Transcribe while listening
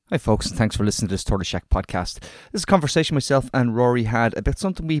Hi folks, and thanks for listening to this Tortoise Shack podcast. This is a conversation myself and Rory had about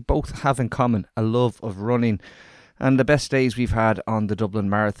something we both have in common, a love of running, and the best days we've had on the Dublin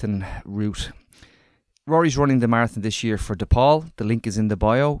Marathon route. Rory's running the marathon this year for DePaul. The link is in the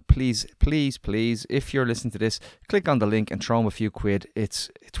bio. Please, if you're listening to this, click on the link and throw him a few quid.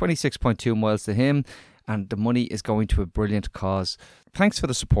 It's 26.2 miles to him, and the money is going to a brilliant cause. Thanks for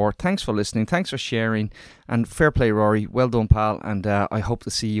the support, thanks for listening, thanks for sharing, and fair play, Rory. Well done, pal, and I hope to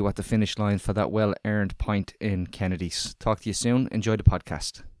see you at the finish line for that well-earned pint in Kennedy's. Talk to you soon. Enjoy the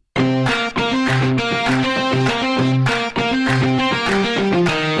podcast.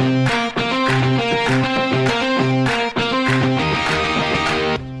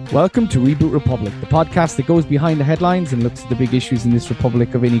 Welcome to Reboot Republic, the podcast that goes behind the headlines and looks at the big issues in this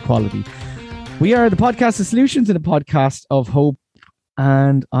republic of inequality. We are the podcast of solutions and a podcast of hope.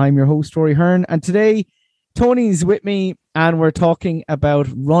 And I'm your host, Rory Hearn. And today, Tony's with me and we're talking about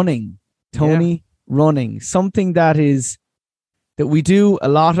running. Running. Something that we do a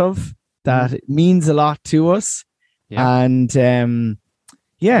lot of, that it means a lot to us. Yeah. And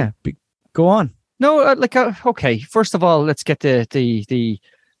go on. No, okay. First of all, let's get the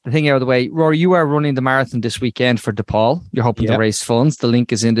thing out of the way. Rory, you are running the marathon this weekend for DePaul. You're hoping to raise funds. The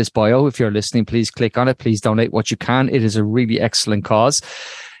link is in this bio. If you're listening, please click on it. Please donate what you can. It is a really excellent cause.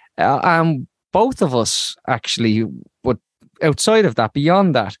 Both of us actually, but outside of that,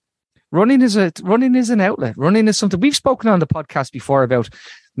 beyond that, running is an outlet. Running is something we've spoken on the podcast before about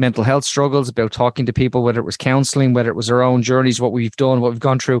mental health struggles, about talking to people, whether it was counseling, whether it was our own journeys, what we've done, what we've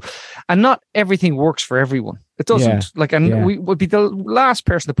gone through, and not everything works for everyone. It doesn't. We would be the last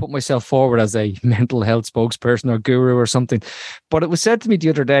person to put myself forward as a mental health spokesperson or guru or something. But it was said to me the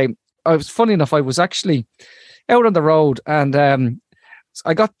other day, I was actually out on the road and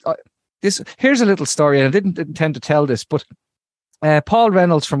I got this. Here's a little story, and I didn't intend to tell this, but Paul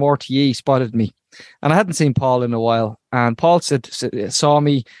Reynolds from RTE spotted me, and I hadn't seen Paul in a while. And Paul saw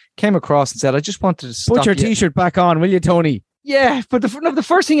me, came across and said, I just wanted to stop Put your t-shirt back on, will you, Tony? Yeah, but the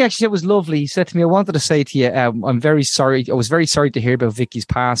first thing he actually said was lovely. He said to me, I wanted to say to you, I'm very sorry. I was very sorry to hear about Vicky's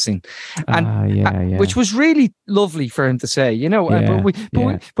passing. And which was really lovely for him to say, you know.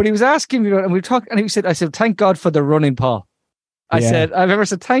 But he was asking me, and we talked, and I said, thank God for the running, Paul. I've ever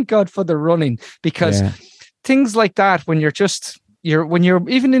said, thank God for the running, because things like that, when you're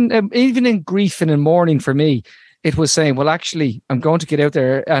even in grief and in mourning, for me, it was saying, well, actually, I'm going to get out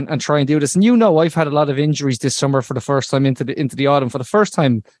there and try and do this. And I've had a lot of injuries this summer for the first time into the autumn, for the first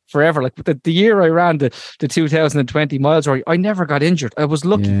time forever. Like the year I ran the 2020 miles, I never got injured. I was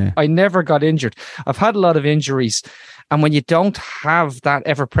lucky. Yeah. I never got injured. I've had a lot of injuries. And when you don't have that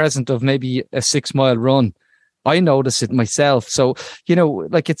ever present of maybe a 6-mile run, I notice it myself. So,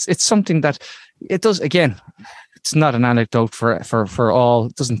 it's something that it does, again, it's not an anecdote for all.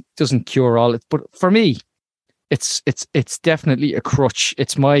 It doesn't cure all. But for me, it's definitely a crutch.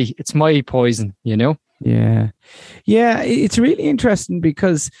 It's my poison, you know? Yeah. It's really interesting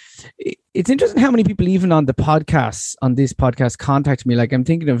because it's interesting how many people, even on this podcast, contact me. Like, I'm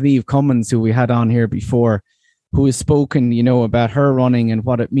thinking of Niamh Cummins, who we had on here before, who has spoken, about her running and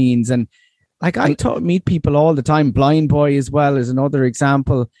what it means. And like, I meet people all the time. Blind Boy as well is another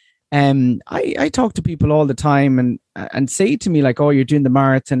example. I talk to people all the time and say to me, like, oh, you're doing the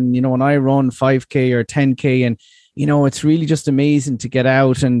marathon, and I run 5K or 10K, and, it's really just amazing to get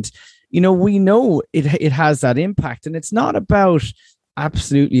out. And, we know it has that impact, and it's not about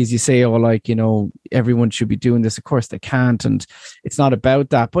absolutely, as you say, everyone should be doing this. Of course they can't. And it's not about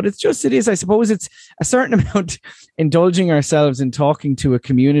that, but I suppose it's a certain amount indulging ourselves in talking to a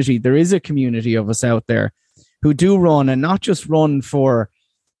community. There is a community of us out there who do run, and not just run for,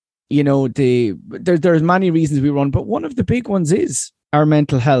 there's many reasons we run, but one of the big ones is our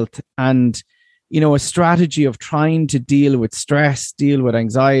mental health and, a strategy of trying to deal with stress, deal with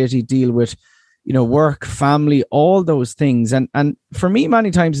anxiety, deal with, work, family, all those things. And for me,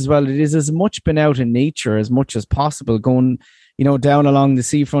 many times as well, it is as much been out in nature as much as possible, going, down along the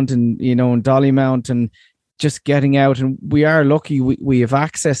seafront and, in Dollymount, and just getting out. And we are lucky we have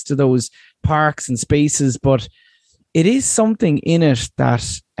access to those parks and spaces, but it is something in it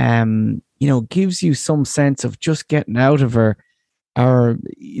that, gives you some sense of just getting out of our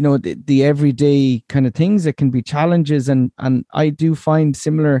the everyday kind of things that can be challenges. And I do find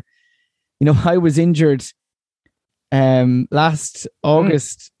similar, I was injured last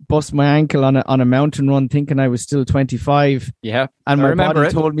August, bust my ankle on a mountain run, thinking I was still 25. Yeah. And my body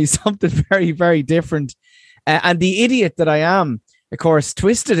told me something very, very different. And the idiot that I am, of course,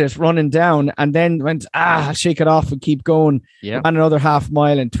 twisted it running down, and then went, shake it off and keep going. Yeah. Ran another half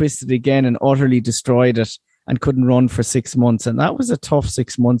mile and twisted again and utterly destroyed it. and couldn't run for 6 months. And that was a tough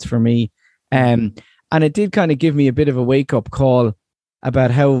 6 months for me. And it did kind of give me a bit of a wake up call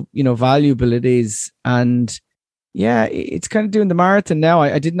about how, valuable it is. And yeah, it's kind of doing the marathon now.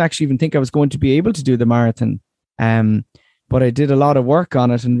 I didn't actually even think I was going to be able to do the marathon. But I did a lot of work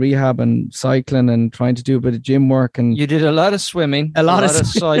on it and rehab and cycling and trying to do a bit of gym work. And you did a lot of swimming, a lot of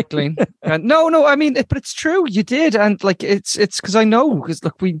cycling. And no, I mean, but it's true. You did. And like, it's because I know, because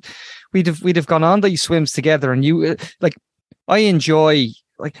look, we'd have gone on these swims together, and you I enjoy,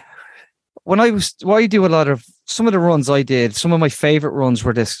 like, I do a lot of, some of the runs I did, some of my favorite runs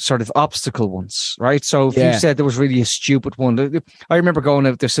were this sort of obstacle ones, right? So if you said there was really a stupid one, I remember going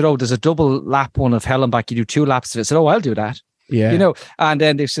out, they said, oh, there's a double lap one of Hellenbach, you do 2 laps of it. I said, oh, I'll do that. Yeah. And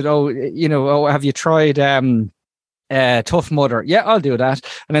then they said, oh, have you tried Tough Mudder? Yeah, I'll do that.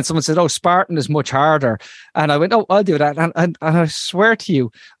 And then someone said, oh, Spartan is much harder. And I went, oh, I'll do that. And I swear to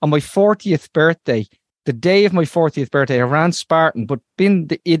you, on my 40th birthday, the day of my 40th birthday, I ran Spartan, but being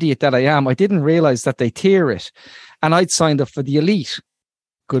the idiot that I am, I didn't realize that they tier it. And I'd signed up for the elite.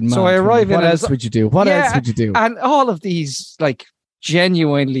 Good man. So I arrived in. What else would you do? What else would you do? And all of these, like,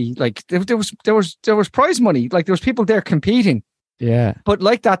 genuinely, like, there was prize money. Like, there was people there competing. Yeah. But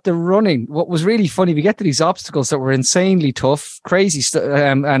like that, the running, what was really funny, we get to these obstacles that were insanely tough, crazy stuff,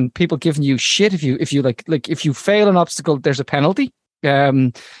 and people giving you shit if you fail an obstacle, there's a penalty.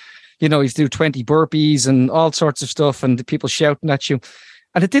 You do 20 burpees and all sorts of stuff, and the people shouting at you.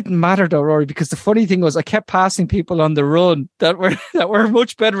 And it didn't matter though, Rory, because the funny thing was I kept passing people on the run that were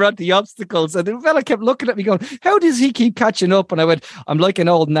much better at the obstacles. And the fella kept looking at me going, how does he keep catching up? And I went, I'm like an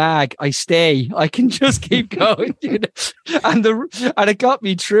old nag. I stay. I can just keep going. And it got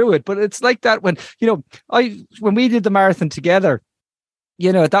me through it. But it's like that when we did the marathon together,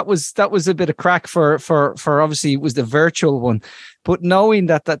 that was a bit of crack for obviously it was the virtual one, but knowing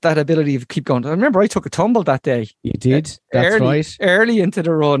that ability to keep going. I remember I took a tumble that day. You did. That's right. Early into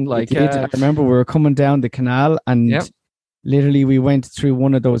the run, like I remember we were coming down the canal, and literally we went through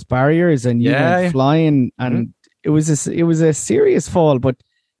one of those barriers, and you went flying, and it was a serious fall, but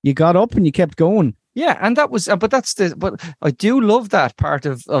you got up and you kept going. Yeah, and that was, but I do love that part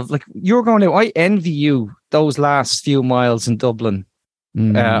of like you're going out. I envy you those last few miles in Dublin.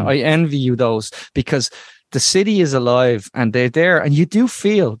 I envy you those, because the city is alive and they're there, and you do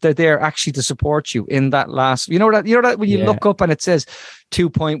feel they're there actually to support you in that last, that when you look up and it says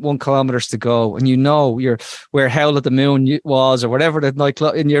 2.1 kilometers to go, and you're where Howl at the Moon was, or whatever the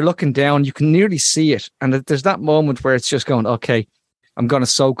nightclub, and you're looking down, you can nearly see it. And there's that moment where it's just going, okay, I'm going to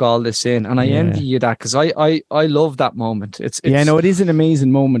soak all this in. And I envy you that, because I love that moment. It's it is an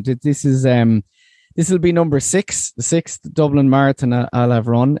amazing moment. This will be number 6, the 6th Dublin Marathon I'll have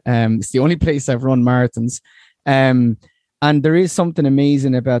run. It's the only place I've run marathons. And there is something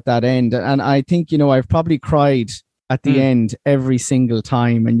amazing about that end. And I think, I've probably cried at the end every single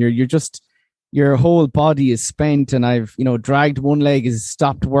time. And you're just, your whole body is spent. And I've, dragged one leg, is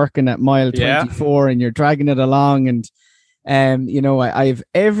stopped working at mile 24, and you're dragging it along. And, I've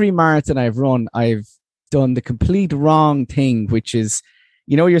every marathon I've run, I've done the complete wrong thing, which is,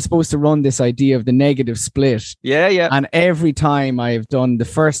 you're supposed to run this idea of the negative split. Yeah. And every time I've done the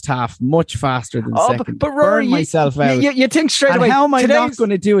first half much faster than the second. But Rory, myself out. You think straight away, how am I not going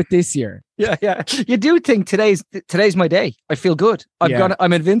to do it this year? Yeah. You do think today's my day. I feel good.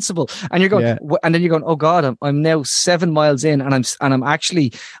 I'm invincible. And you're going, and then you're going, oh God, I'm now 7 miles in, and I'm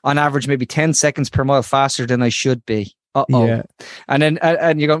actually on average maybe 10 seconds per mile faster than I should be. Yeah. And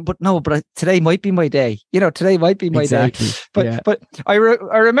then you're going, but today might be my day. Today might be my day. But I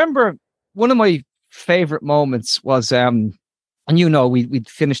remember one of my favorite moments was and we'd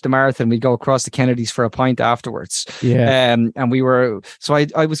finish the marathon, we'd go across the Kennedys for a pint afterwards. And we were, so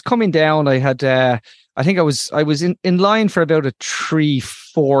I was coming down. I had I think I was in line for about a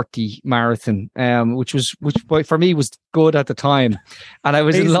 3:40 marathon, which for me was good at the time. And I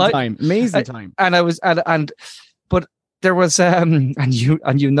was amazing time. And I was but there was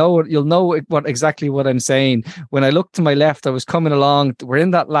you'll know exactly what I'm saying. When I looked to my left, I was coming along. We're in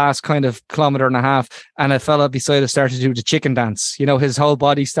that last kind of kilometer and a half, and a fella beside us started to do the chicken dance. His whole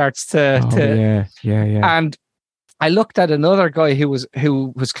body starts to yeah. And I looked at another guy who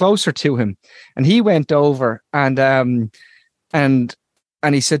was closer to him, and he went over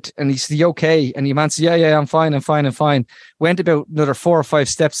and he said, you okay? And the man said, yeah, I'm fine. Went about another 4 or 5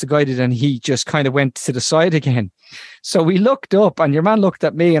 steps to guide it, and he just kind of went to the side again. So we looked up, and your man looked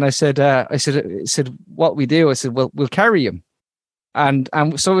at me, and I said, what we do? I said, well, we'll carry him. And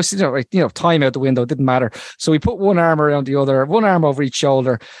so it was, time out the window, it didn't matter. So we put one arm around the other, one arm over each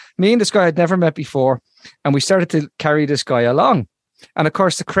shoulder. Me and this guy I'd never met before, and we started to carry this guy along. And of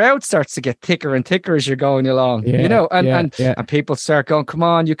course, the crowd starts to get thicker and thicker as you're going along, and people start going, come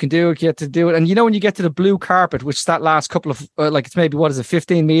on, you can do it, you have to do it. And when you get to the blue carpet, which that last couple of, it's maybe,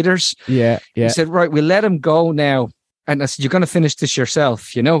 15 meters? Yeah. He said, right, we'll let him go now. And I said, you're going to finish this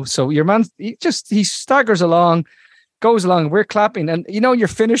yourself, So your man, he staggers along, goes along, we're clapping. And your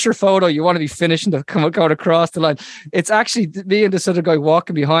finisher photo, you want to be finishing to going across the line. It's actually me and this other guy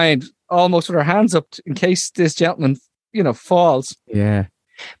walking behind, almost with our hands up in case this gentleman falls. Yeah.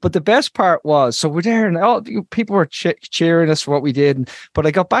 But the best part was, so we're there and all people were cheering us for what we did. But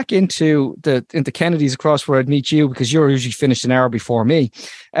I got back into Kennedy's across where I'd meet you, because you're usually finished an hour before me.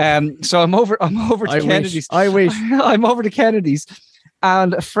 So I'm over to Kennedy's. I wish. I'm over to Kennedy's.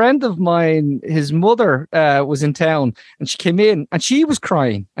 And a friend of mine, his mother was in town, and she came in and she was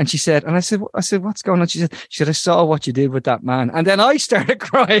crying. And she said, and I said, what's going on? She said, I saw what you did with that man. And then I started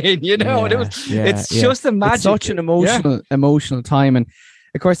crying, and it's just a magic. It's such an emotional time. And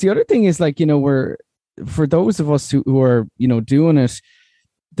of course, the other thing is, for those of us who are, doing it,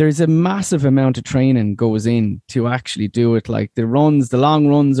 there's a massive amount of training goes in to actually do it. Like the long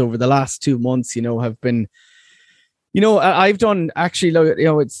runs over the last 2 months, have been, I've done actually,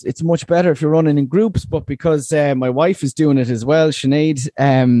 it's much better if you're running in groups, but because my wife is doing it as well, Sinead,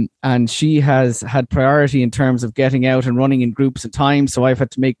 and she has had priority in terms of getting out and running in groups and time. So I've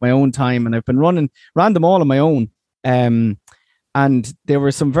had to make my own time, and I've been ran them all on my own. And there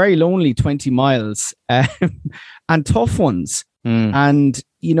were some very lonely 20 miles and tough ones. And,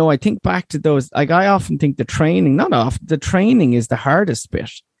 I think back to those, I often think the training is the hardest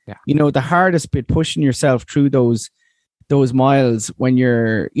bit. Yeah. The hardest bit, pushing yourself through those miles when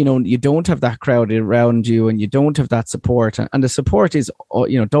you're, you don't have that crowd around you and you don't have that support. And the support is,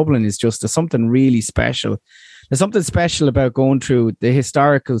 Dublin is just something really special. There's something special about going through the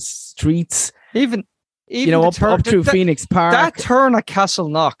historical streets. Even up through Phoenix Park. That turn at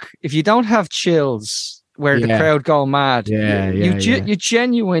Castleknock, if you don't have chills where the crowd go mad, you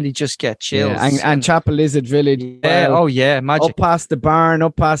genuinely just get chills. Yeah. And Chapel Lizard Village. Yeah, magic. Up past the barn,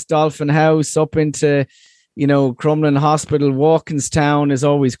 up past Dolphin House, up into, Crumlin Hospital. Walkinstown is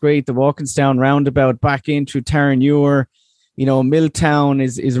always great. The Walkinstown roundabout back in through Terranure. Milltown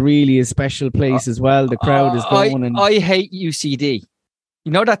is really a special place as well. The crowd is going. I hate UCD.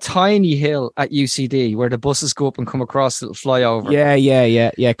 That tiny hill at UCD where the buses go up and come across the flyover?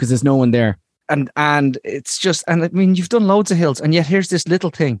 Yeah. Because there's no one there. And it's just, and I mean, you've done loads of hills, and yet here's this little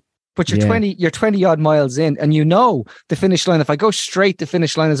thing. But you're 20 odd miles in, and the finish line. If I go straight, the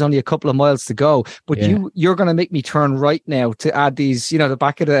finish line is only a couple of miles to go. But you're going to make me turn right now to add these, the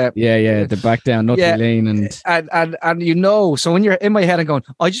back of the the back down Nutley Lane and so when you're in my head, I'm going,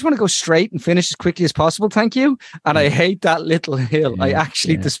 I just want to go straight and finish as quickly as possible. Thank you. And I hate that little hill. I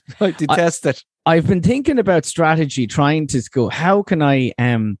actually detest it. I've been thinking about strategy, trying to go, how can I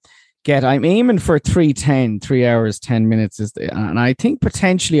I'm aiming for 3:10, 3 hours, 10 minutes and I think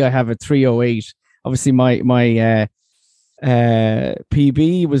potentially I have a 3:08. Obviously my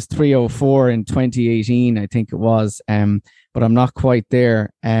PB was 3:04 in 2018, I think it was, but I'm not quite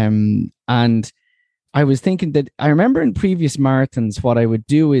there. And I was thinking that I remember in previous marathons, what I would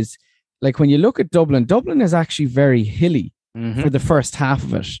do is, like, when you look at Dublin is actually very hilly for the first half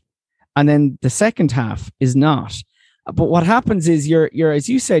of it. And then the second half is not. But what happens is you're, as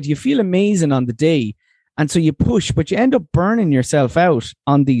you said, you feel amazing on the day. And so you push, but you end up burning yourself out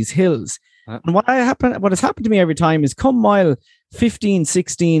on these hills. And what has happened to me every time is come mile 15,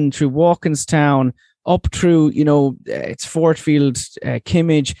 16 through Walkinstown, up through, it's Fortfield,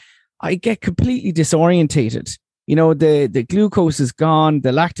 Kimmage, I get completely disorientated. The glucose is gone,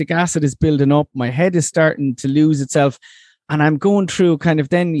 the lactic acid is building up, my head is starting to lose itself. And I'm going through kind of,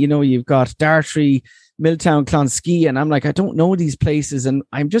 then, you've got Dartry, Milltown, Clonskea, and I'm like, I don't know these places. And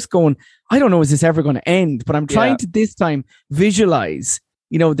I'm just going, I don't know, is this ever going to end? But I'm trying to this time visualize,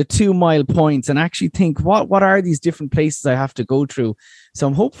 the 2 mile points and actually think, what are these different places I have to go through? So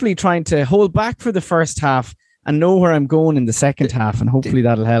I'm hopefully trying to hold back for the first half and know where I'm going in the second half, and hopefully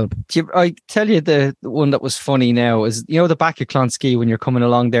that'll help. I tell you, the one that was funny now is, the back of Clonskea when you're coming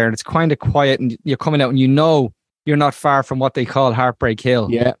along there and it's kind of quiet and you're coming out and you're not far from what they call Heartbreak Hill.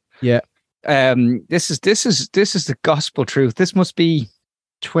 Yeah. This is the gospel truth. This must be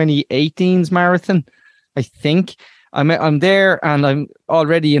 2018's marathon, I think. I'm there and I'm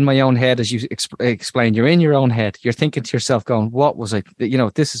already in my own head, as you explained. You're in your own head. You're thinking to yourself, going, "What was I?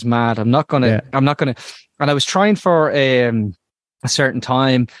 This is mad. I'm not gonna." And I was trying for a certain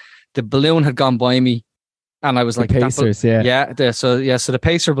time. The balloon had gone by me, and I was the like, Pacers, So the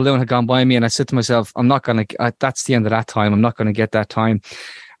Pacer balloon had gone by me, and I said to myself, "I'm not gonna. That's the end of that time. I'm not gonna get that time."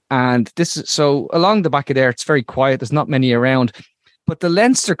 And this is so along the back of there. It's very quiet. There's not many around. but the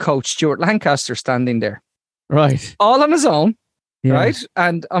Leinster coach, Stuart Lancaster, standing there. Right. All on his own. Yeah. Right.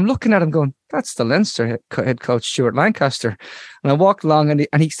 And I'm looking at him going, that's the Leinster head coach, Stuart Lancaster. And I walked along and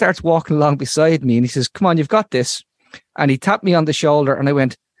he starts walking along beside me and he says, come on, you've got this. And he tapped me on the shoulder and I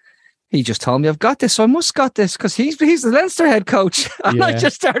went, he just told me I've got this. So I must got this because he's the Leinster head coach. And I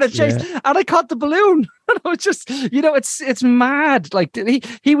just started chasing and I caught the balloon. And I was just, it's mad. Like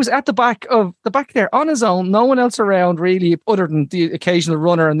he was at the back there on his own, no one else around really, other than the occasional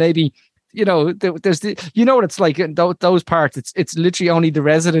runner and maybe, there's what it's like in those parts. It's literally only the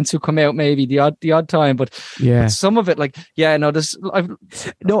residents who come out, maybe the odd time, but some of it, and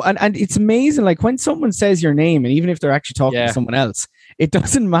it's amazing. Like when someone says your name, and even if they're actually talking to someone else, it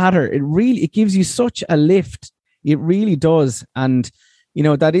doesn't matter. It gives you such a lift. It really does, and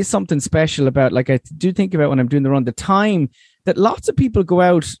that is something special about. Like I do think about when I'm doing the run, the time that lots of people go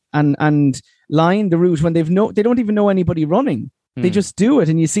out and line the route when they don't even know anybody running. They just do it,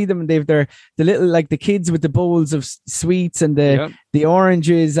 and you see them. They've the little, like the kids with the bowls of sweets and the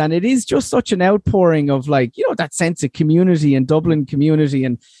oranges, and it is just such an outpouring of that sense of community and Dublin community,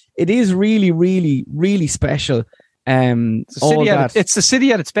 and it is really, really, really special. It's the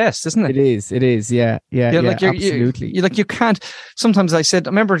city at its best, isn't it? It is. Yeah, absolutely. You can't. Sometimes I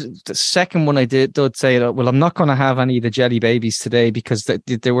remember the second one I did say, well, I'm not going to have any of the jelly babies today because they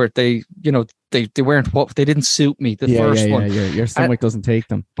didn't suit me. The first one, your stomach doesn't take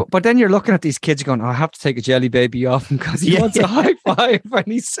them. But then you're looking at these kids going, I have to take a jelly baby off him because he wants a high five and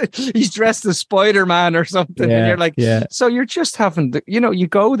he's dressed as Spider-Man or something. And you're like, so you're just having you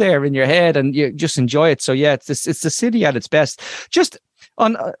go there in your head and you just enjoy it. So it's the city at its best. Just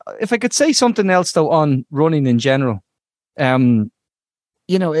on, if I could say something else though on running in general, it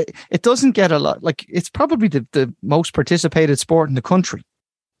doesn't get a lot. Like it's probably the most participated sport in the country.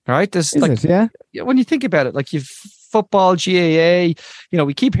 Right? When you think about it, like you've football, GAA,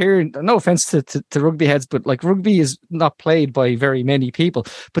 we keep hearing, no offense to rugby heads, but like rugby is not played by very many people.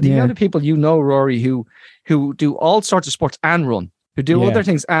 But the amount of people Rory, who do all sorts of sports and run, who do other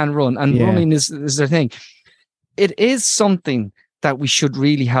things and run, and running is their thing. It is something that we should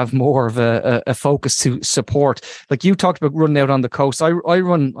really have more of a focus to support. Like you talked about running out on the coast. I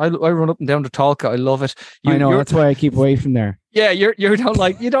run up and down the Talca. I love it. I know, that's why I keep away from there. Yeah, you don't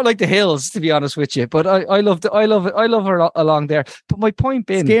like the hills, to be honest with you. But I love it along there. But my point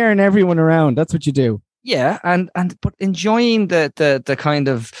being, scaring everyone around. That's what you do. Yeah, but enjoying the kind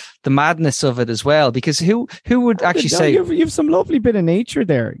of the madness of it as well. Because who would actually say you've some lovely bit of nature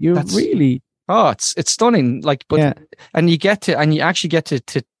there? Really. Oh, it's stunning. Like, but and you actually get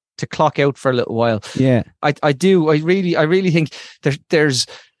to clock out for a little while. Yeah, I do. I really think there's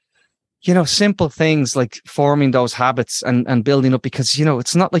simple things like forming those habits and building up, because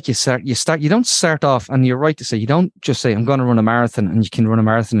it's not like you don't start off, and you're right to say, you don't just say I'm going to run a marathon and you can run a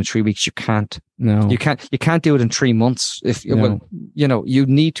marathon in 3 weeks. You can't. No, you can't do it in 3 months. You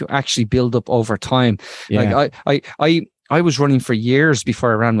need to actually build up over time. Yeah. Like I was running for years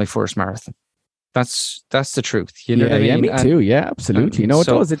before I ran my first marathon. That's the truth. You know what I mean? Yeah, me too. Yeah, absolutely. It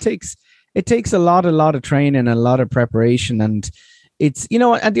does. It takes a lot of training and a lot of preparation, and it's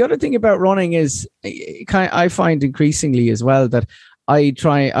and the other thing about running is I find increasingly as well that I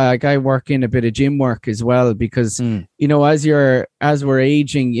work in a bit of gym work as well, because as we're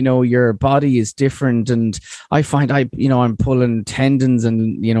aging, your body is different, and I find I'm pulling tendons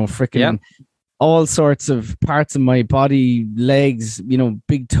and freaking all sorts of parts of my body, legs,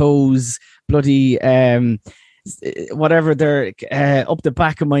 big toes, bloody whatever, they're up the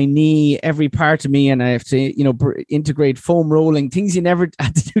back of my knee, every part of me, and I have to integrate foam rolling, things you never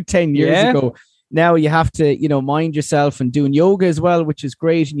had to do 10 years ago. Now you have to mind yourself, and doing yoga as well, which is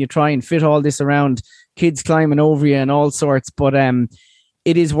great, and you try and fit all this around kids climbing over you and all sorts, but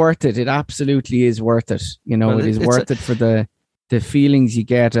it is worth it. It absolutely is worth it. It is worth it for the feelings you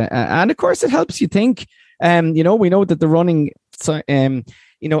get, and of course it helps you think. We know that the running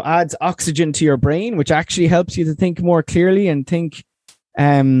adds oxygen to your brain, which actually helps you to think more clearly and think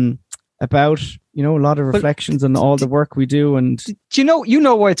about a lot of reflections on all the work we do. And do you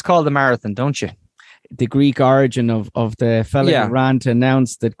know why it's called a marathon, don't you? The Greek origin of the fella who ran to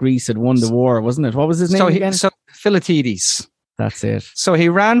announce that Greece had won the war, wasn't it? What was his name again? Philatides. That's it. So he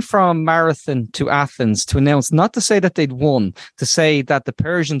ran from Marathon to Athens to announce, not to say that they'd won, to say that the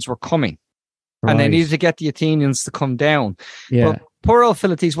Persians were coming. Right. And they needed to get the Athenians to come down. Yeah. But poor old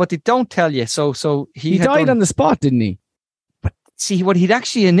Philatides, what they don't tell you. So he died on the spot, didn't he? But see, what he'd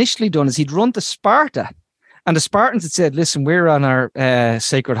actually initially done is he'd run to Sparta, And the Spartans had said, listen, we're on our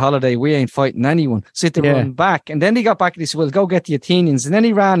sacred holiday. We ain't fighting anyone. So they run back. And then he got back and he said, well, go get the Athenians. And then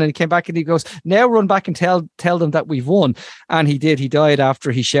he ran and he came back and he goes, now run back and tell them that we've won. And he did. He died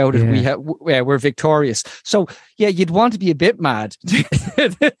after he shouted, we're victorious. So, yeah, you'd want to be a bit mad to do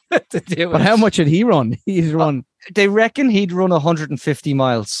it. But how much did he run? He'd run. They reckon he'd run 150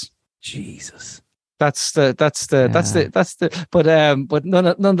 miles. Jesus. But nonetheless,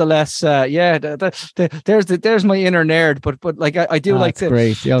 there's my inner nerd. But like I do like to.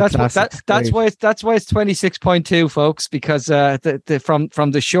 Great. That's why it's 26.2, folks, because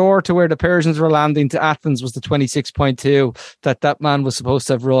from the shore to where the Persians were landing to Athens was the 26.2 that man was supposed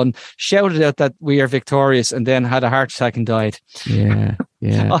to have run. Shouted out that we are victorious, and then had a heart attack and died. Yeah.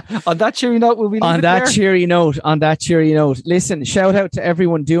 Yeah. On that cheery note, will we leave on that cheery note, listen, shout out to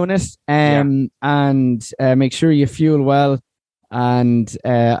everyone doing it, and make sure you fuel well. And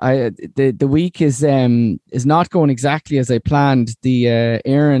the week is not going exactly as I planned. The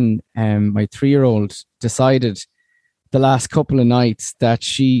Erin, my 3-year-old, decided the last couple of nights that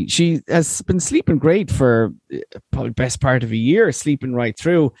she has been sleeping great for probably best part of a year, sleeping right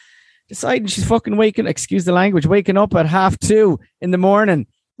through. Deciding she's fucking waking up at 2:30 in the morning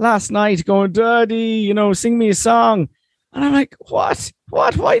last night going, Daddy, sing me a song. And I'm like, what?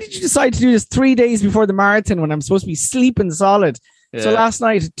 Why did you decide to do this 3 days before the marathon when I'm supposed to be sleeping solid? Yeah. So last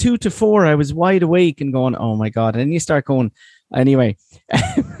night, 2 to 4, I was wide awake and going, oh my God. And then you start going, anyway.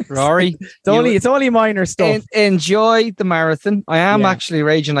 Rory, it's only minor stuff. Enjoy the marathon. I am actually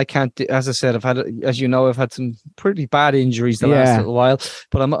raging. I can't do, as I said, I've had some pretty bad injuries the last little while,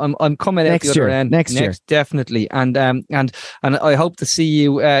 but I'm coming out the other end next year, definitely. And I hope to see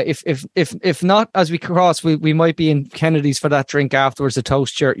you. If not, as we cross, we might be in Kennedy's for that drink afterwards to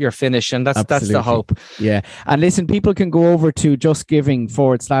toast your finish, and that's the hope. Yeah, and listen, people can go over to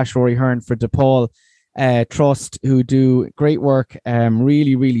JustGiving/Rory Hearn for DePaul Trust, who do great work,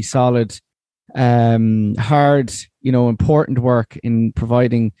 really, really solid, hard, important work in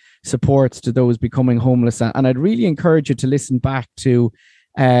providing supports to those becoming homeless. And I'd really encourage you to listen back to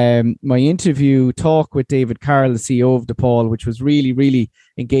my interview talk with David Carroll, the CEO of DePaul, which was really, really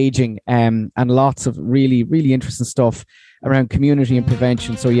engaging, and lots of really, really interesting stuff around community and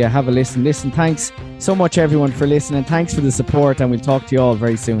prevention. So yeah, have a listen. Thanks so much everyone for listening. Thanks for the support, and we'll talk to you all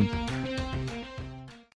very soon.